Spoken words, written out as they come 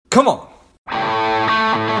Come on.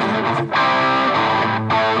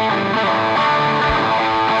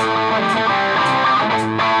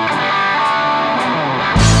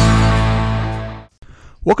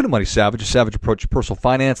 Welcome to Money Savage, a savage approach to personal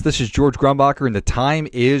finance. This is George Grumbacher, and the time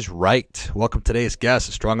is right. Welcome to today's guest,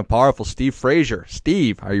 a strong and powerful Steve Frazier.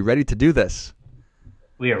 Steve, are you ready to do this?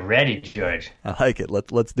 We are ready, George. I like it.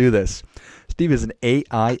 Let's do this. Steve is an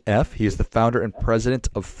AIF. He is the founder and president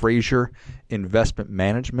of Frazier Investment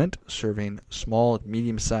Management, serving small and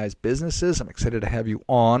medium-sized businesses. I'm excited to have you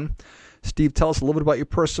on. Steve, tell us a little bit about your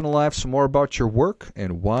personal life, some more about your work,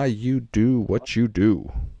 and why you do what you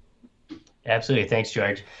do. Absolutely. Thanks,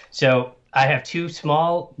 George. So I have two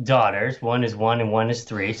small daughters. One is 1 and one is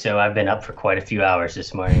 3. So I've been up for quite a few hours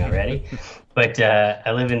this morning already. But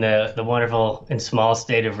I live in the wonderful and small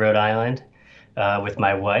state of Rhode Island with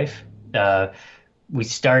my wife. I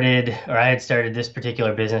had started this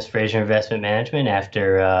particular business, Frazier Investment Management,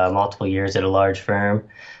 after multiple years at a large firm.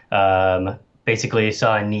 Basically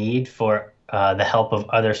saw a need for the help of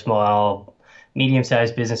other small,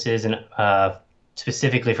 medium-sized businesses and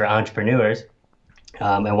specifically for entrepreneurs.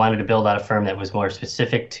 I wanted to build out a firm that was more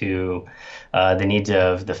specific to the needs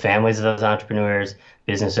of the families of those entrepreneurs,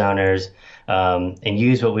 business owners, and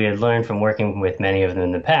use what we had learned from working with many of them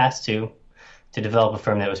in the past to develop a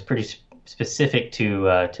firm that was pretty specific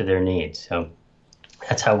to their needs. So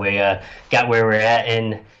that's how we got where we're at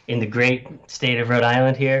in the great state of Rhode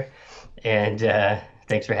Island here. And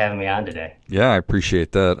thanks for having me on today. Yeah, I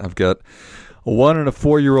appreciate that. I've got a 1 and a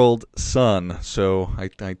 4-year-old son, so I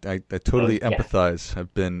totally empathize.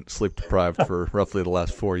 I've been sleep deprived for roughly the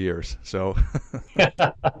last 4 years. So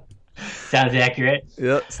sounds accurate.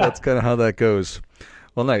 Yeah, so that's kind of how that goes.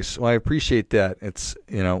 Well, nice. Well, I appreciate that. It's,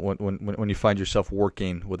 you know, when you find yourself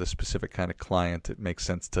working with a specific kind of client, it makes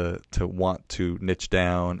sense to want to niche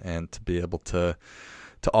down and to be able to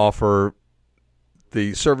offer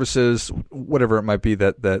the services, whatever it might be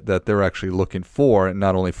that they're actually looking for, and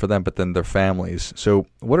not only for them, but then their families. So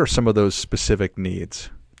what are some of those specific needs?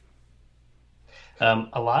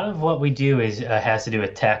 A lot of what we do has to do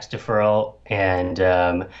with tax deferral and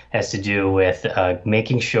has to do with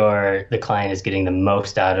making sure the client is getting the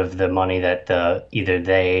most out of the money that either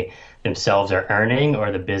they themselves are earning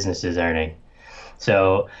or the business is earning.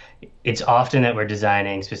 So it's often that we're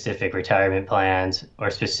designing specific retirement plans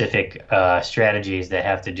or specific strategies that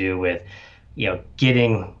have to do with,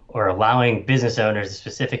 getting or allowing business owners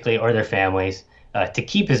specifically or their families to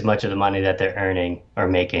keep as much of the money that they're earning or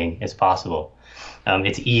making as possible.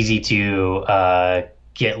 It's easy to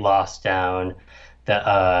get lost down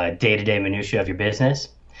the day-to-day minutia of your business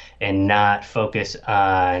and not focus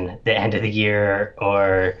on the end of the year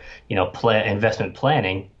or investment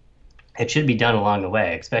planning. It should be done along the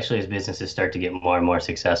way, especially as businesses start to get more and more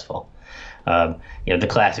successful. The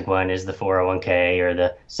classic one is the 401k or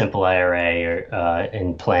the simple IRA or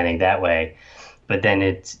in planning that way. But then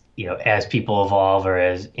it's, as people evolve or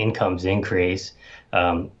as incomes increase,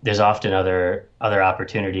 there's often other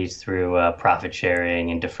opportunities through profit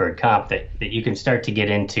sharing and deferred comp that you can start to get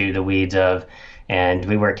into the weeds of. And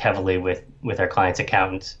we work heavily with our clients'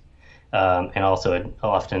 accountants and also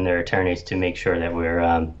often their attorneys to make sure that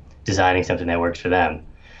we're designing something that works for them.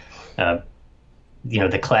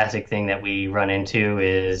 The classic thing that we run into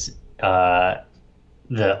is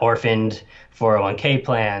the orphaned 401k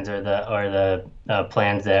plans or the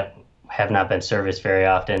plans that have not been serviced very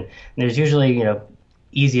often. And there's usually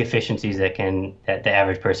easy efficiencies that the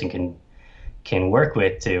average person can work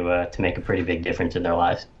with to make a pretty big difference in their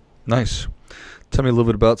lives. Nice. Tell me a little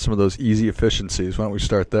bit about some of those easy efficiencies. Why don't we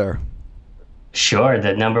start there? Sure.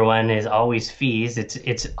 The number one is always fees.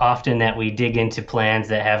 It's often that we dig into plans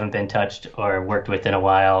that haven't been touched or worked with in a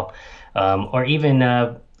while, or even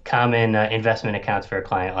common investment accounts for a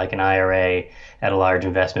client, like an IRA at a large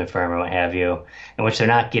investment firm or what have you, in which they're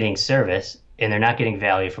not getting service and they're not getting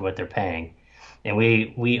value for what they're paying. And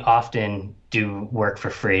we often do work for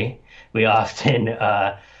free. We often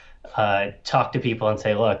talk to people and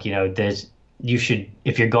say, look,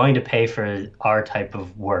 if you're going to pay for our type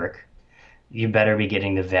of work, you better be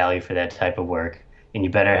getting the value for that type of work, and you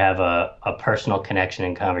better have a personal connection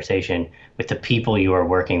and conversation with the people you are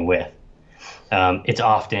working with. It's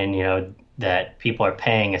often, that people are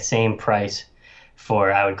paying the same price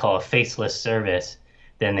for, I would call, a faceless service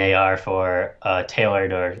than they are for a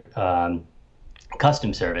tailored or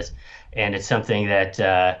custom service. And it's something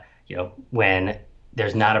that, when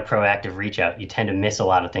there's not a proactive reach out, you tend to miss a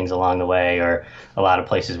lot of things along the way, or a lot of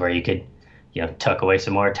places where you could tuck away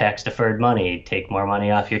some more tax deferred money, take more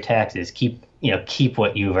money off your taxes, keep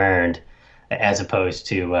what you've earned, as opposed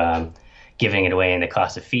to giving it away in the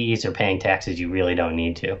cost of fees or paying taxes you really don't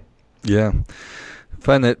need to. Yeah. I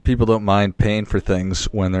find that people don't mind paying for things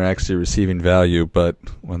when they're actually receiving value, but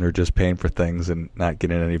when they're just paying for things and not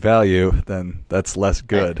getting any value, then that's less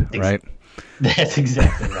good, right? That's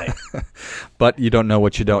exactly right. But you don't know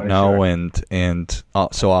what you don't know, sure. and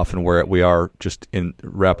so often we are just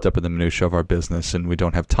wrapped up in the minutia of our business, and we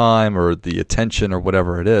don't have time or the attention or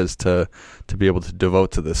whatever it is to be able to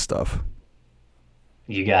devote to this stuff.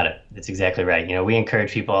 You got it. That's exactly right. We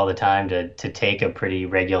encourage people all the time to take a pretty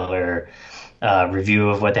regular review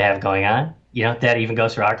of what they have going on. That even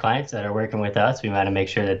goes for our clients that are working with us. We want to make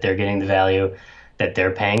sure that they're getting the value that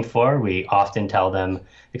they're paying for. We often tell them,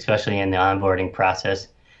 especially in the onboarding process,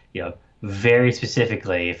 very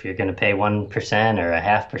specifically, if you're going to pay 1% or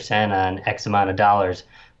 0.5% on X amount of dollars,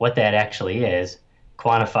 what that actually is,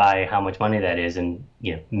 quantify how much money that is, and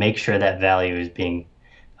make sure that value is being,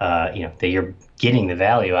 that you're getting the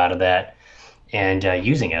value out of that and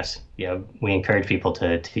using us. We encourage people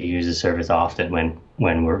to use the service often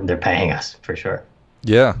when they're paying us, for sure.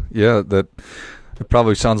 Yeah, that it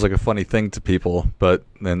probably sounds like a funny thing to people, but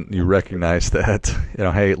then you recognize that,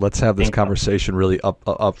 hey, let's have this conversation really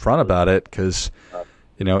up front about it, because,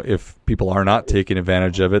 if people are not taking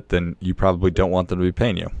advantage of it, then you probably don't want them to be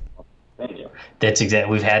paying you. That's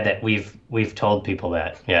exactly. We've had that. We've told people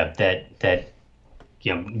that, that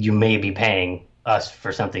you may be paying us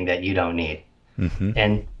for something that you don't need. Mm-hmm.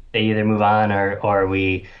 And they either move on or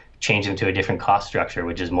we change them to a different cost structure,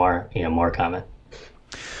 which is more common.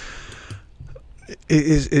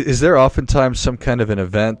 Is there oftentimes some kind of an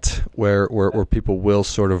event where people will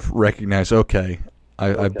sort of recognize, okay,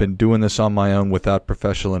 I've been doing this on my own without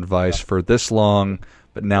professional advice for this long,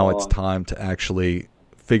 but now it's time to actually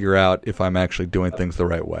figure out if I'm actually doing things the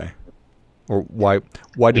right way? Or why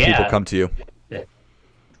do people come to you?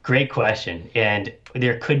 Great question. And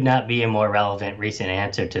there could not be a more relevant recent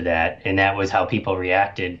answer to that. And that was how people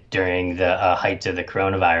reacted during the heights of the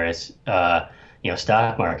coronavirus,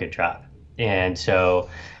 stock market drop. And so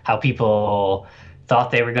how people thought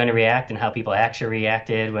they were going to react and how people actually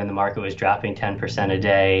reacted when the market was dropping 10% a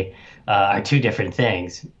day are two different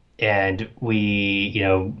things. And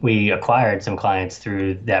we acquired some clients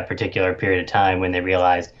through that particular period of time when they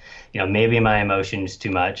realized, maybe my emotions too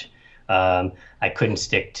much. I couldn't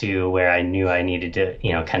stick to where I knew I needed to,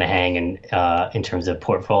 kind of hang in terms of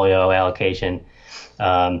portfolio allocation.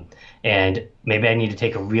 And maybe I need to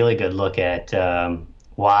take a really good look at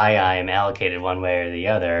why I am allocated one way or the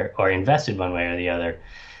other, or invested one way or the other.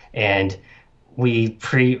 And we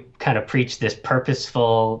kind of preach this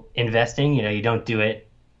purposeful investing. You don't do it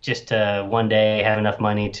just to one day have enough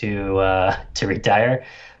money to retire.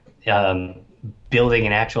 Building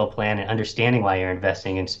an actual plan and understanding why you're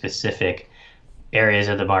investing in specific areas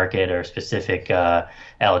of the market or specific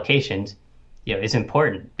allocations, is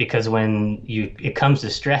important, because when it comes to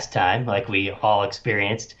stress time, like we all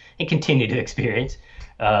experienced and continue to experience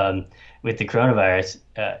with the coronavirus,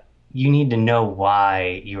 you need to know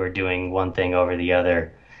why you are doing one thing over the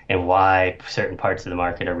other and why certain parts of the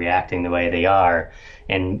market are reacting the way they are,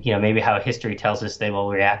 and maybe how history tells us they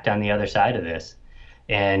will react on the other side of this.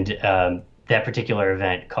 And that particular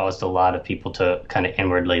event caused a lot of people to kind of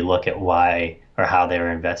inwardly look at why or how they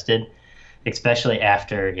were invested, especially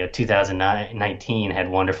after 2019 had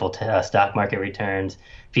wonderful stock market returns.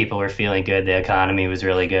 People were feeling good. The economy was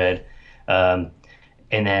really good.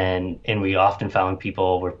 And we often found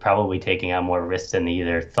people were probably taking on more risks than they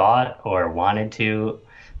either thought or wanted to,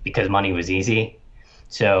 because money was easy.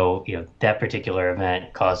 So, that particular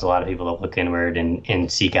event caused a lot of people to look inward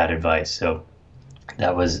and seek out advice. So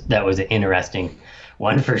that was an interesting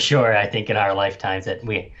one for sure, I think, in our lifetimes that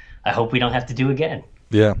I hope we don't have to do again.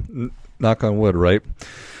 Yeah. Knock on wood, right?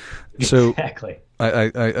 So exactly.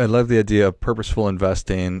 I love the idea of purposeful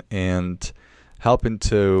investing and helping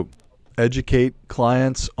to educate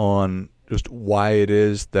clients on just why it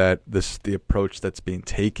is that this is the approach that's being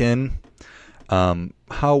taken.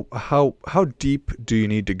 How deep do you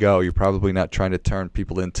need to go? You're probably not trying to turn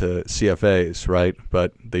people into CFAs, right?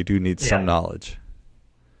 But they do need some knowledge.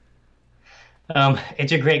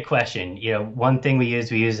 It's a great question. One thing we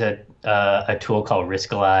use a tool called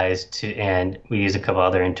Riskalyze, and we use a couple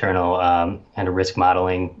other internal kind of risk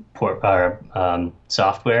modeling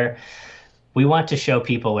software. We want to show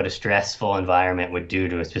people what a stressful environment would do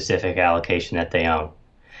to a specific allocation that they own.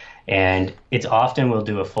 And it's often we'll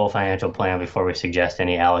do a full financial plan before we suggest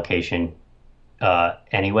any allocation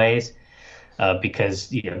anyways,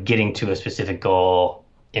 because getting to a specific goal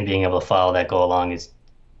and being able to follow that goal along is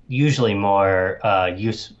usually more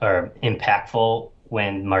impactful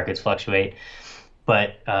when markets fluctuate.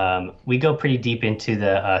 But we go pretty deep into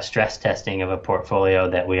the stress testing of a portfolio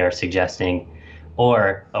that we are suggesting,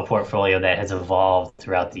 or a portfolio that has evolved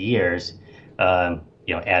throughout the years,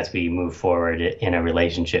 as we move forward in a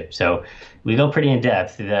relationship. So we go pretty in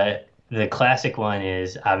depth. The classic one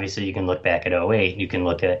is obviously you can look back at '08. You can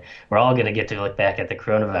look at, we're all going to get to look back at the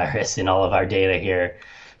coronavirus and all of our data here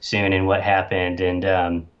soon and what happened. And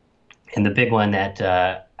the big one that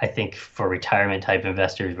I think for retirement type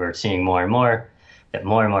investors, we're seeing more and more that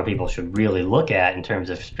more and more people should really look at in terms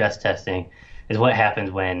of stress testing is what happens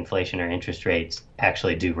when inflation or interest rates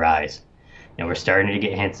actually do rise. And we're starting to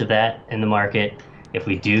get hints of that in the market. If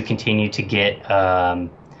we do continue to get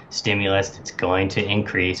stimulus, it's going to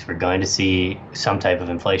increase. We're going to see some type of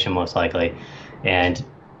inflation most likely. And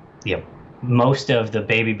most of the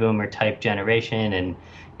baby boomer type generation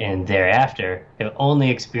and thereafter have only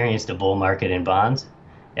experienced a bull market in bonds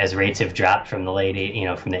as rates have dropped from the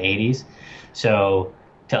from the 80s. So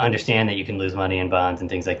to understand that you can lose money in bonds and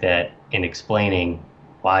things like that, and explaining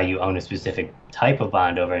why you own a specific type of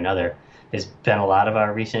bond over another has been a lot of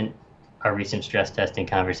our recent stress testing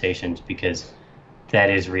conversations, because that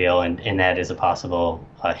is real and that is a possible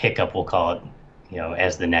hiccup, we'll call it,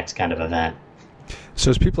 as the next kind of event.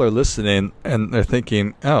 So as people are listening and they're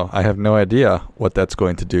thinking, oh, I have no idea what that's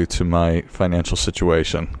going to do to my financial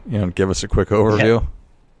situation, give us a quick overview. Yeah.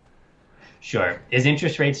 Sure. As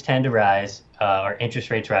interest rates tend to rise, or interest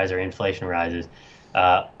rates rise or inflation rises,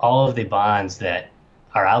 all of the bonds that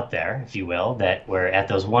are out there, if you will, that were at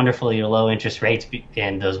those wonderfully low interest rates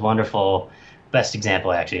and those wonderful, best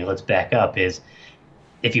example actually, let's back up, is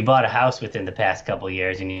if you bought a house within the past couple of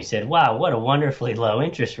years and you said, wow, what a wonderfully low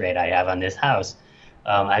interest rate I have on this house.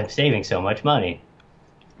 I'm saving so much money.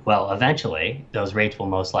 Well, eventually, those rates will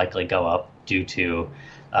most likely go up due to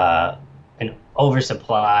an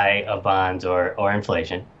oversupply of bonds or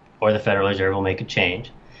inflation, or the Federal Reserve will make a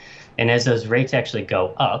change. And as those rates actually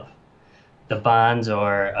go up, the bonds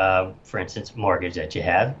or, for instance, mortgage that you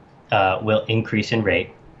have will increase in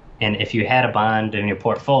rate. And if you had a bond in your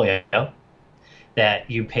portfolio that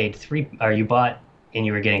you paid you bought and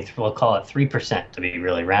you were getting, we'll call it 3% to be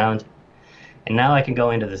really round, and now I can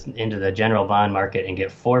go into the general bond market and get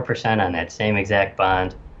 4% on that same exact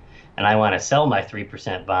bond, and I want to sell my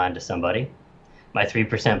 3% bond to somebody, my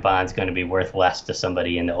 3% bond is going to be worth less to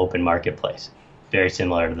somebody in the open marketplace, very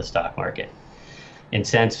similar to the stock market. And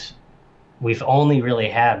since we've only really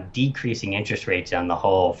had decreasing interest rates on the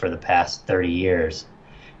whole for the past 30 years,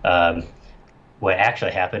 what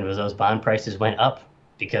actually happened was those bond prices went up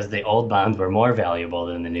because the old bonds were more valuable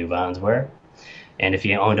than the new bonds were. And if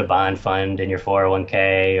you owned a bond fund in your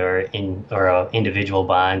 401k or an individual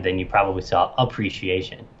bond, then you probably saw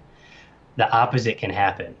appreciation. The opposite can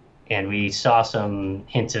happen. And we saw some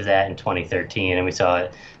hints of that in 2013, and we saw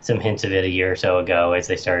some hints of it a year or so ago as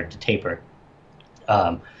they started to taper,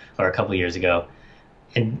 or a couple of years ago.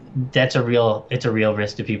 And it's a real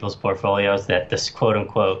risk to people's portfolios that this quote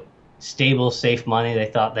unquote stable, safe money they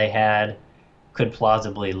thought they had could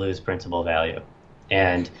plausibly lose principal value.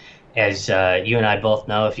 And as you and I both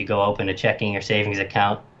know, if you go open a checking or savings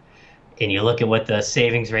account and you look at what the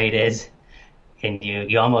savings rate is, and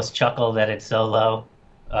you almost chuckle that it's so low,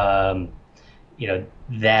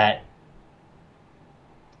 that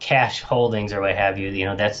cash holdings or what have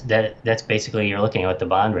you, that's basically, you're looking at what the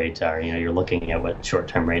bond rates are. You're looking at what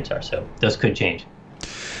short-term rates are. So those could change.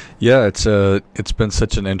 Yeah, it's been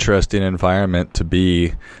such an interesting environment to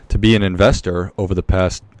be an investor over the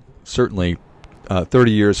past certainly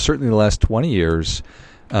 30 years, certainly the last 20 years,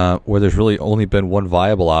 where there's really only been one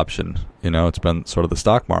viable option. It's been sort of the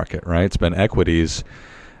stock market, right? It's been equities,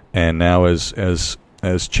 and now as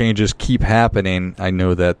changes keep happening, I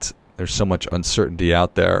know that there's so much uncertainty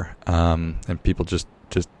out there, and people just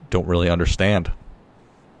don't really understand.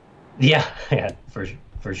 Yeah,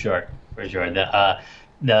 for sure.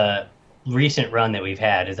 The recent run that we've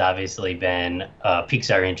had has obviously been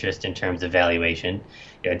piques our interest in terms of valuation.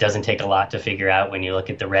 It doesn't take a lot to figure out when you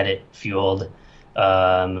look at the Reddit-fueled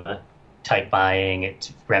type buying.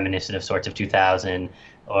 It's reminiscent of sorts of 2000,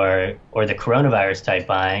 or the coronavirus type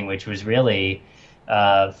buying, which was really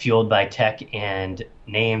fueled by tech and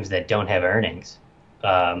names that don't have earnings.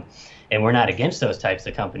 And we're not against those types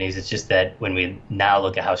of companies. It's just that when we now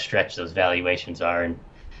look at how stretched those valuations are, and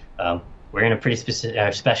we're in a pretty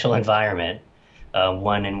special environment,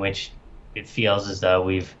 one in which it feels as though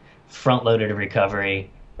we've front-loaded a recovery.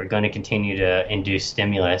 We're going to continue to induce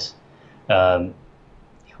stimulus.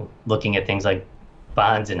 Looking at things like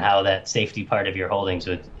bonds and how that safety part of your holdings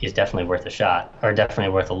is definitely worth a shot, or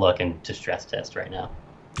definitely worth a look and to stress test right now.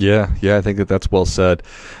 Yeah, I think that's well said.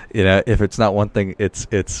 If it's not one thing,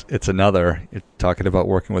 it's another. You're talking about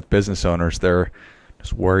working with business owners, they're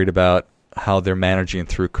just worried about how they're managing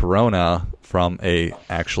through Corona from a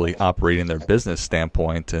actually operating their business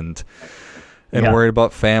standpoint, and worried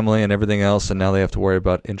about family and everything else, and now they have to worry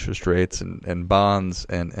about interest rates and bonds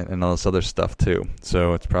and all this other stuff too.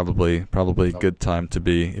 So it's probably a good time to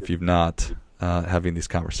be, if you've not, having these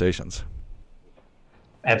conversations.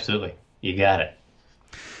 Absolutely. You got it.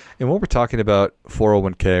 And when we're talking about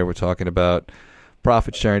 401k, we're talking about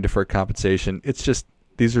profit sharing, deferred compensation.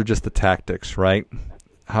 These are just the tactics, right?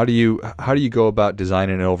 How do you go about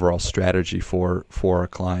designing an overall strategy for a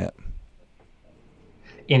client?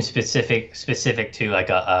 In specific to like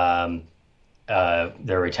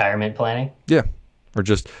their retirement planning? Yeah. Or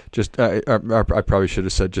just I probably should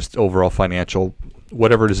have said just overall financial,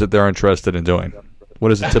 whatever it is that they're interested in doing.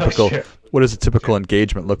 What is a typical What does a typical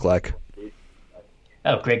engagement look like?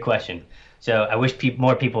 Oh, great question. So I wish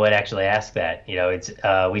more people would actually ask that. It's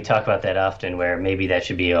we talk about that often, where maybe that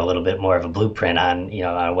should be a little bit more of a blueprint on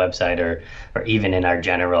on a website or even in our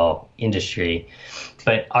general industry.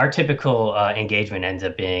 But our typical engagement ends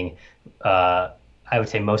up being, I would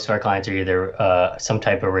say most of our clients are either some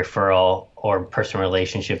type of referral or personal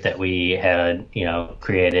relationship that we had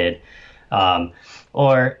created,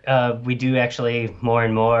 or we do actually more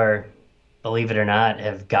and more, believe it or not,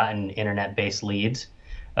 have gotten internet-based leads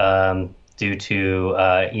due to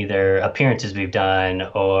either appearances we've done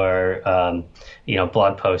or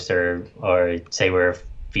blog posts or say we're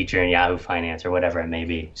featured in Yahoo Finance or whatever it may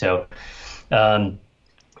be. So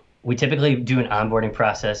we typically do an onboarding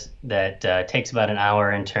process that takes about an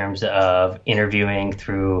hour in terms of interviewing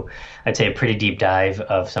through, I'd say, a pretty deep dive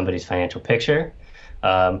of somebody's financial picture,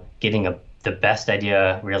 getting the best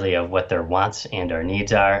idea really of what their wants and our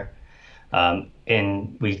needs are.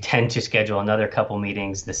 And we tend to schedule another couple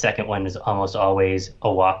meetings. The second one is almost always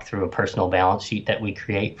a walk through a personal balance sheet that we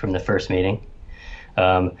create from the first meeting.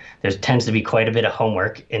 There tends to be quite a bit of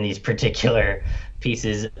homework in these particular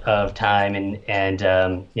pieces of time,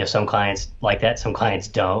 and some clients like that, some clients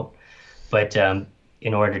don't. But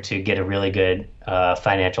in order to get a really good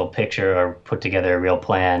financial picture or put together a real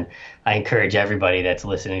plan, I encourage everybody that's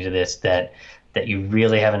listening to this that you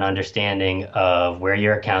really have an understanding of where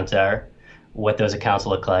your accounts are, what those accounts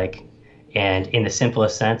look like, and in the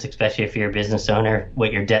simplest sense, especially if you're a business owner,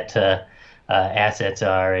 what your debt to assets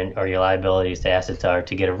are or your liabilities to assets are,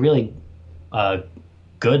 to get a really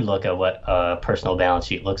good look at what a personal balance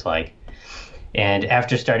sheet looks like. And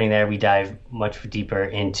after starting there, we dive much deeper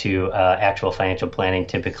into actual financial planning,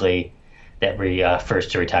 typically that refers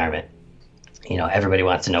to retirement. Everybody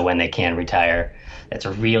wants to know when they can retire. That's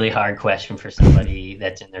a really hard question for somebody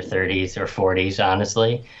that's in their 30s or 40s,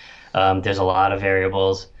 honestly. There's a lot of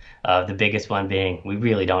variables. The biggest one being we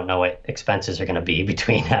really don't know what expenses are going to be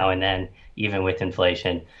between now and then, even with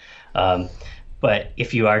inflation. But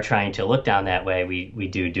if you are trying to look down that way, we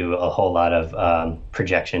do a whole lot of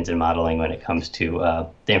projections and modeling when it comes to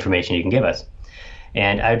the information you can give us.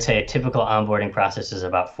 And I would say a typical onboarding process is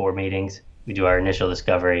about 4 meetings. We do our initial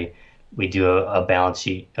discovery. We do a balance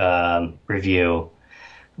sheet review.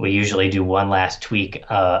 We usually do one last tweak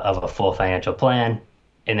of a full financial plan.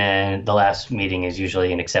 And then the last meeting is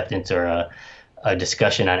usually an acceptance or a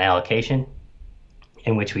discussion on allocation,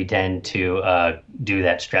 in which we tend to do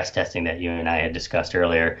that stress testing that you and I had discussed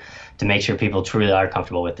earlier to make sure people truly are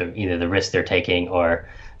comfortable with either the risk they're taking or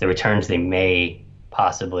the returns they may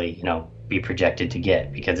possibly, be projected to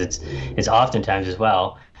get. Because it's oftentimes as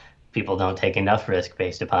well, people don't take enough risk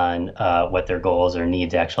based upon what their goals or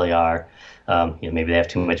needs actually are. Maybe they have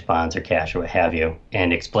too much bonds or cash or what have you,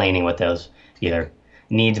 and explaining what those either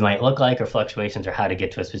needs might look like or fluctuations or how to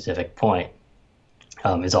get to a specific point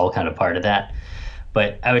is all kind of part of that.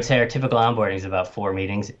 But I would say our typical onboarding is about 4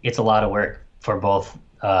 meetings. It's a lot of work for both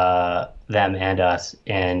them and us,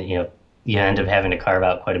 and you end up having to carve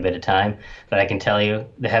out quite a bit of time. But I can tell you,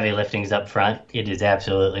 the heavy lifting's up front. It is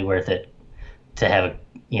absolutely worth it to have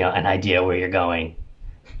an idea where you're going,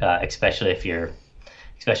 especially if you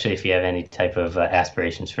have any type of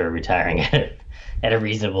aspirations for retiring at a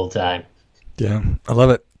reasonable time. Yeah, I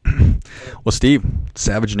love it. Well, Steve,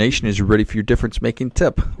 Savage Nation is ready for your difference-making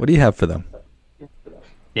tip. What do you have for them?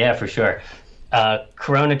 Yeah, for sure.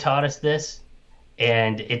 Corona taught us this,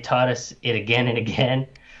 and it taught us it again and again.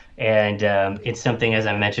 And it's something, as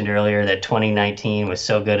I mentioned earlier, that 2019 was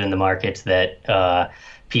so good in the markets that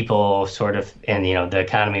people sort of, and the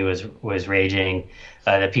economy was raging,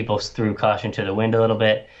 that people threw caution to the wind a little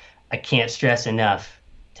bit. I can't stress enough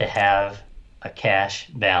to have a cash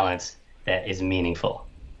balance that is meaningful.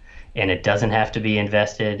 And it doesn't have to be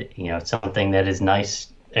invested. It's something that is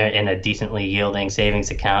nice in a decently yielding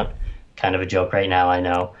savings account. Kind of a joke right now, I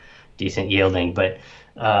know, decent yielding, but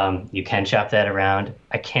you can shop that around.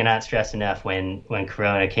 I cannot stress enough when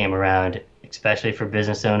Corona came around, especially for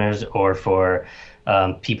business owners or for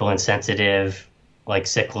people in sensitive, like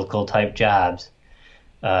cyclical type jobs,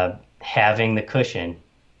 having the cushion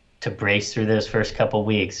to brace through those first couple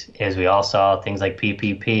weeks, as we all saw things like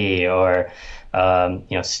PPP or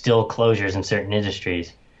still closures in certain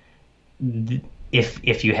industries.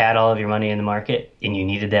 If you had all of your money in the market and you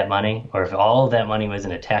needed that money, or if all of that money was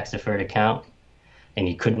in a tax deferred account and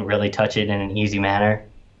you couldn't really touch it in an easy manner,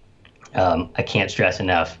 I can't stress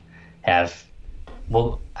enough. I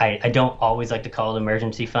don't always like to call it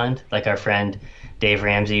emergency fund, like our friend Dave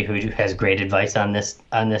Ramsey, who has great advice on this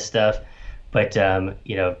stuff, but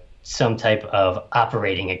some type of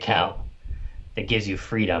operating account that gives you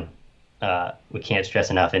freedom. We can't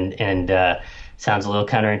stress enough, and sounds a little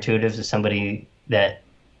counterintuitive to somebody that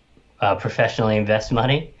professionally invests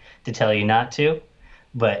money to tell you not to,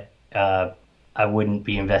 but I wouldn't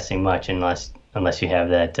be investing much unless you have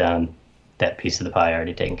that piece of the pie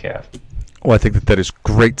already taken care of. Well, I think that is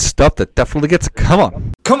great stuff. That definitely gets. Come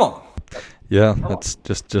on. Yeah, that's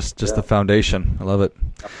just the foundation. I love it.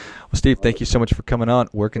 Well, Steve, thank you so much for coming on.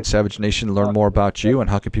 Where can Savage Nation learn more about you, and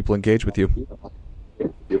how can people engage with you?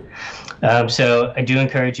 So I do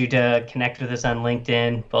encourage you to connect with us on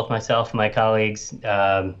LinkedIn, both myself and my colleagues.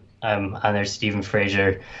 I'm on there, Stephen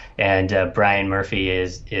Frazier, and Brian Murphy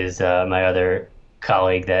is my other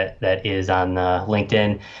colleague that is on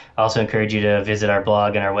LinkedIn. I also encourage you to visit our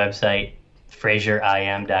blog and our website,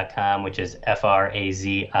 FrazierIM.com, which is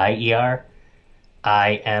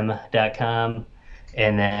FrazierIM.com.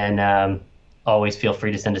 And then always feel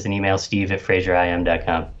free to send us an email,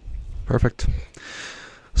 steve@FrazierIM.com. Perfect.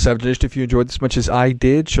 Savage Nation, if you enjoyed this as much as I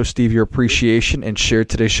did, show Steve your appreciation and share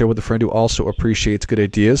today's show with a friend who also appreciates good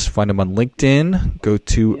ideas. Find him on LinkedIn. Go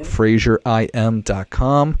to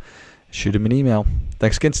FrazierIM.com. Shoot him an email.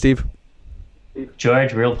 Thanks again, Steve.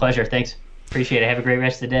 George, real pleasure. Thanks. Appreciate it. Have a great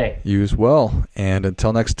rest of the day. You as well. And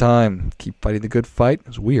until next time, keep fighting the good fight,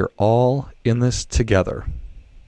 as we are all in this together.